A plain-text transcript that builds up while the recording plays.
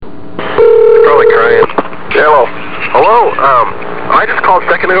Hello. Hello, I just called a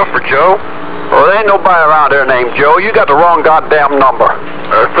second ago for Joe. Well, there ain't nobody around here named Joe. You got the wrong goddamn number.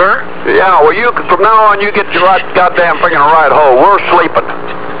 Sir? Yeah, well, from now on, you get your right goddamn finger in the right hole. We're sleeping.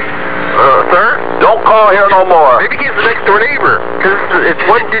 Sir? Don't call here no more. Maybe he's the next door neighbor, because it's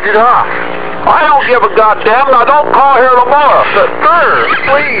one digit off. I don't give a goddamn. Now, don't call here no more. Sir,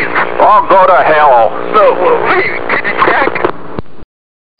 please. I'll go to hell. No, wait, could you check?